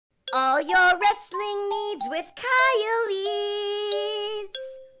All your wrestling needs with Kyle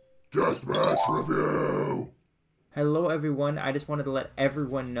Leeds. Deathmatch Review! Hello everyone, I just wanted to let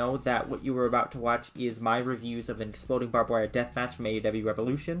everyone know that what you were about to watch is my reviews of an exploding barbed wire deathmatch from AEW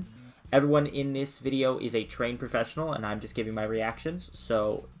Revolution. Everyone in this video is a trained professional and I'm just giving my reactions,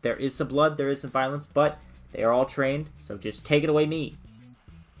 so there is some blood, there is some violence, but they are all trained, so just take it away me.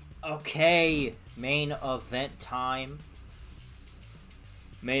 Okay, main event time.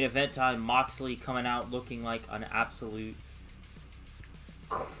 Main event time, Moxley coming out looking like an absolute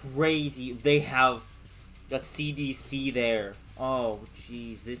crazy. They have a CDC there. Oh,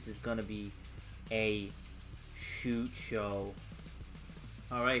 jeez, this is gonna be a shoot show.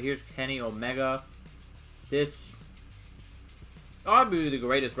 Alright, here's Kenny Omega. This, probably the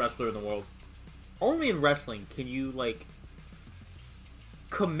greatest wrestler in the world. Only in wrestling can you, like,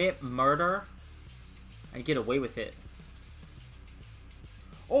 commit murder and get away with it.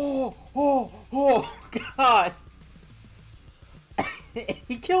 Oh, God.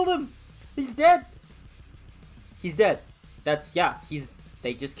 He killed him. He's dead. He's dead. That's, yeah,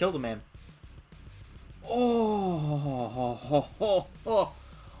 they just killed a man. Oh,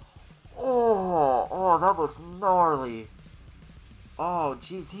 that looks gnarly. Oh,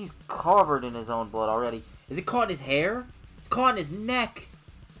 jeez, he's covered in his own blood already. Is it caught in his hair? It's caught in his neck.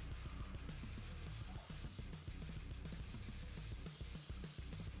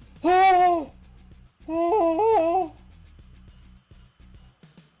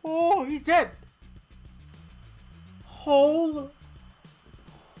 Oh, he's dead. Holy.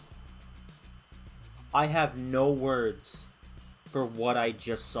 I have no words for what I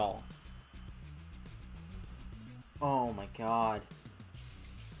just saw. Oh my god.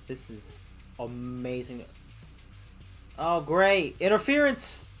 This is amazing. Oh, great.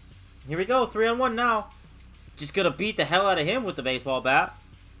 Interference. Here we go. 3-on-1 now. Just gonna beat the hell out of him with the baseball bat.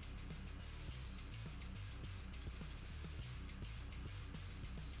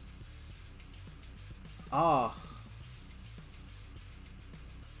 Oh.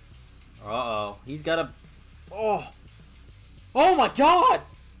 Uh-oh. He's got a... Oh. Oh my god!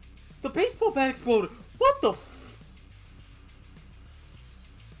 The baseball bat exploded. What the f...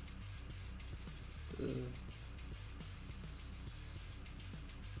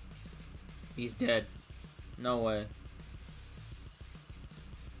 He's dead. No way.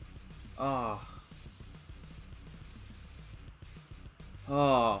 Oh.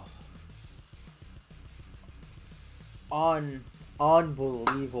 Oh.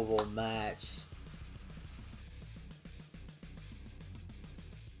 Unbelievable match.